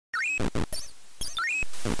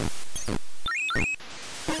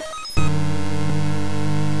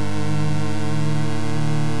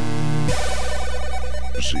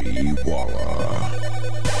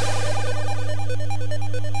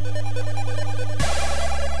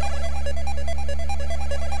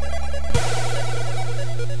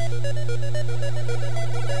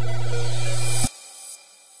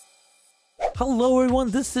Hello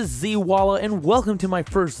everyone, this is Zwalla and welcome to my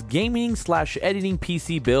first gaming/editing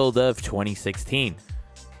PC build of 2016,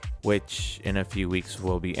 which in a few weeks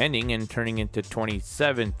will be ending and turning into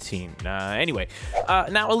 2017. Now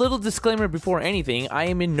a little disclaimer before anything, I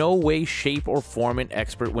am in no way, shape, or form an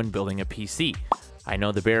expert when building a PC. I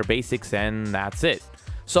know the bare basics and that's it.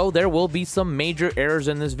 So there will be some major errors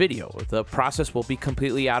in this video, the process will be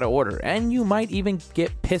completely out of order, and you might even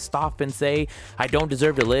get pissed off and say, I don't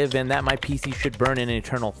deserve to live and that my PC should burn in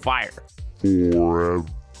eternal fire. Forever.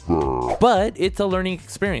 But it's a learning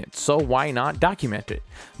experience, so why not document it?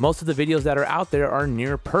 Most of the videos that are out there are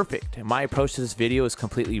near perfect. My approach to this video is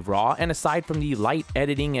completely raw, and aside from the light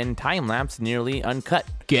editing and time-lapse, nearly uncut.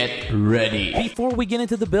 Get ready! Before we get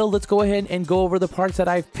into the build, let's go ahead and go over the parts that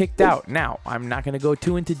I've picked out. Now, I'm not going to go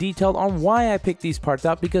too into detail on why I picked these parts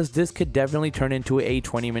out because this could definitely turn into a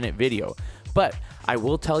 20-minute video. But I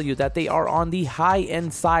will tell you that they are on the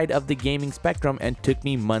high-end side of the gaming spectrum and took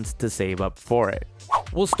me months to save up for it.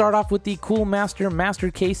 We'll start off with the Cool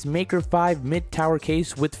MasterCase Maker 5 mid-tower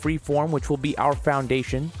case with FreeForm, which will be our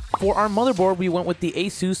foundation. For our motherboard, we went with the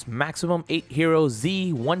Asus Maximum 8 Hero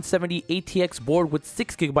Z170 ATX board with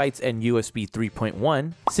 6GB and USB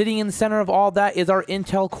 3.1. Sitting in the center of all that is our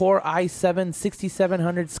Intel Core i7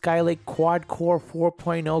 6700 Skylake quad-core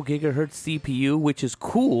 4.0 GHz CPU, which is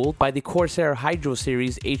cooled by the Corsair Hydro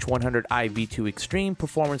Series H100i V2 Extreme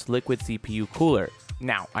Performance Liquid CPU Cooler.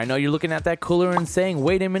 Now, I know you're looking at that cooler and saying,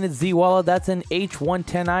 wait a minute, Zwalla, that's an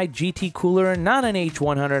H110i GT cooler, not an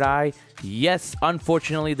H100i. Yes,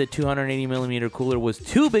 unfortunately, the 280mm cooler was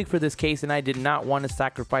too big for this case, and I did not want to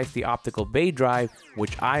sacrifice the optical bay drive,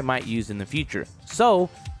 which I might use in the future. So,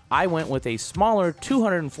 I went with a smaller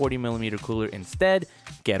 240mm cooler instead.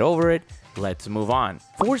 Get over it. Let's move on.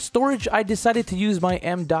 For storage, I decided to use my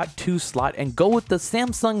M.2 slot and go with the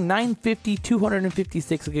Samsung 950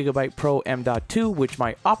 256GB Pro M.2, which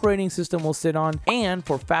my operating system will sit on. And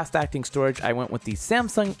for fast-acting storage, I went with the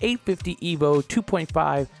Samsung 850 EVO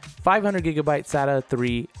 2.5 500GB SATA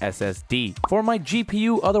 3 SSD. For my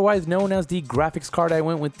GPU, otherwise known as the graphics card, I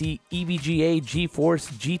went with the EVGA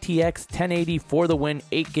GeForce GTX 1080 for the win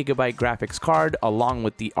 8GB graphics card, along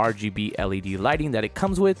with the RGB LED lighting that it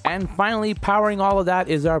comes with. And finally, powering all of that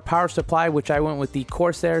is our power supply, which I went with the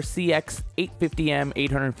Corsair CX 850M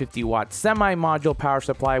 850W semi-module power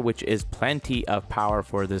supply, which is plenty of power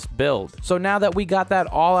for this build. So now that we got that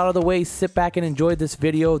all out of the way, sit back and enjoy this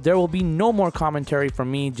video. There will be no more commentary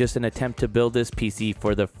from me, just an attempt to build this PC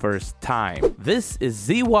for the first time. This is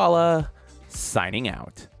Zwalla signing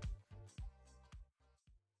out.